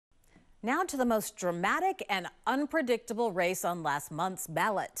Now to the most dramatic and unpredictable race on last month's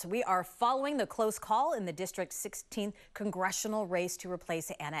ballot. We are following the close call in the district's 16th congressional race to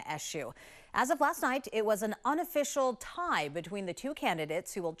replace Anna Eshoo. As of last night, it was an unofficial tie between the two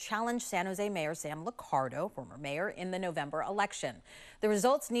candidates who will challenge San Jose Mayor Sam Liccardo, former mayor, in the November election. The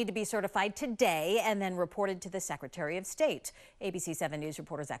results need to be certified today and then reported to the Secretary of State. ABC 7 News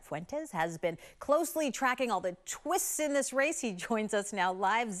reporter Zach Fuentes has been closely tracking all the twists in this race. He joins us now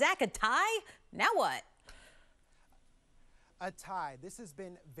live. Zach, a tie? Now what? A tie. This has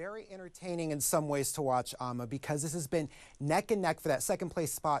been very entertaining in some ways to watch, Amma, because this has been neck and neck for that second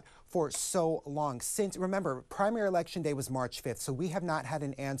place spot for so long. Since, remember, primary election day was March 5th, so we have not had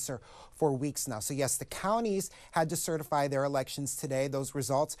an answer for weeks now. So yes, the counties had to certify their elections today. Those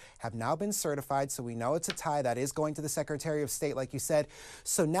results have now been certified, so we know it's a tie. That is going to the Secretary of State, like you said.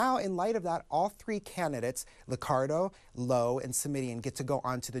 So now, in light of that, all three candidates, Liccardo, Lowe, and Simitian, get to go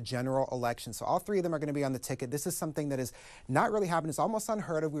on to the general election. So all three of them are going to be on the ticket. This is something that is not really happened. It's almost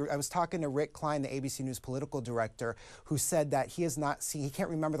unheard of. I was talking to Rick Klein, the ABC News political director, who said that he has not seen, he can't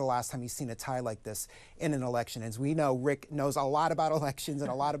remember the last time he's seen a tie like this in an election. As we know, Rick knows a lot about elections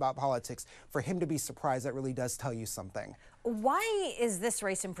and a lot about politics. For him to be surprised, that really does tell you something. Why is this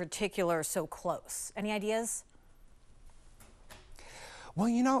race in particular so close? Any ideas? Well,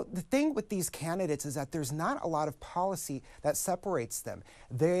 you know, the thing with these candidates is that there's not a lot of policy that separates them.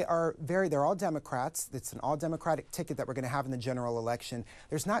 They're all Democrats. It's an all-Democratic ticket that we're going to have in the general election.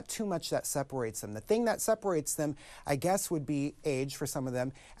 There's not too much that separates them. The thing that separates them, I guess, would be age for some of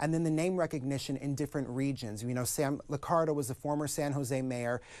them, and then the name recognition in different regions. You know, Sam Liccardo was a former San Jose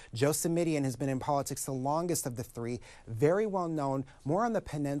mayor. Joe Simitian has been in politics the longest of the three, very well known, more on the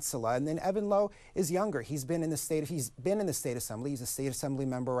peninsula. And then Evan Lowe is younger. He's been in the state assembly. He's a state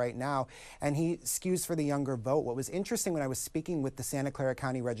Assemblymember right now, and he skews for the younger vote. What was interesting when I was speaking with the Santa Clara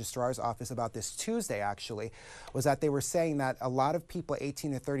County Registrar's office about this Tuesday, actually, was that they were saying that a lot of people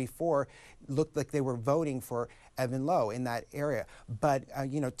 18 to 34 looked like they were voting for Evan Lowe in that area. But,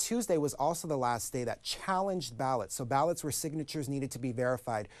 you know, Tuesday was also the last day that challenged ballots. So ballots where signatures needed to be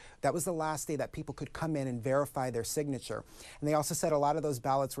verified. That was the last day that people could come in and verify their signature. And they also said a lot of those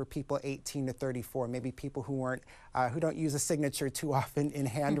ballots were people 18 to 34, maybe people who weren't, who don't use a signature too often in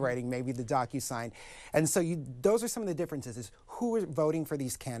handwriting, maybe the DocuSign. And so those are some of the differences, is who are voting for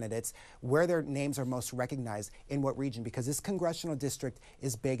these candidates, where their names are most recognized, in what region, because this congressional district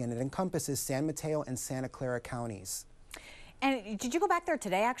is big and it encompasses San Mateo and Santa Clara counties. And did you go back there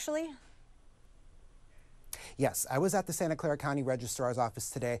today, actually? Yes, I was at the Santa Clara County Registrar's office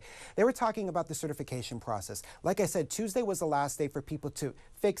today. They were talking about the certification process. Like I said, Tuesday was the last day for people to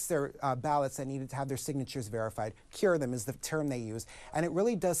fix their ballots that needed to have their signatures verified. Cure them is the term they use. And it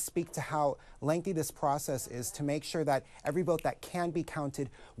really does speak to how lengthy this process is to make sure that every vote that can be counted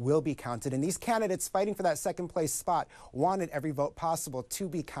will be counted. And these candidates fighting for that second place spot wanted every vote possible to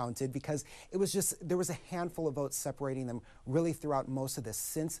be counted, because it was just, there was a handful of votes separating them really throughout most of this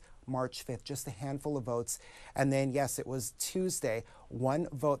since March 5th, just a handful of votes. And then, yes, it was Tuesday, one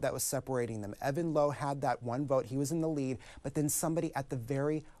vote that was separating them. Evan Lowe had that one vote. He was in the lead, but then somebody at the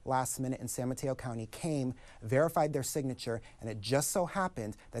very last minute in San Mateo County came, verified their signature, and it just so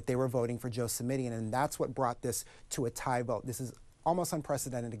happened that they were voting for Joe Simitian, and that's what brought this to a tie vote. This is almost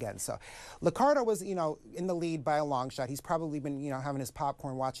unprecedented again. So Liccardo was, you know, in the lead by a long shot. He's probably been, you know, having his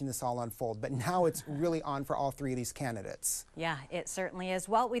popcorn watching this all unfold. But now it's really on for all three of these candidates. Yeah, it certainly is.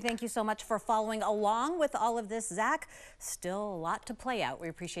 Well, we thank you so much for following along with all of this, Zach. Still a lot to play out. We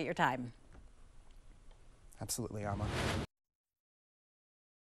appreciate your time. Absolutely, Amma.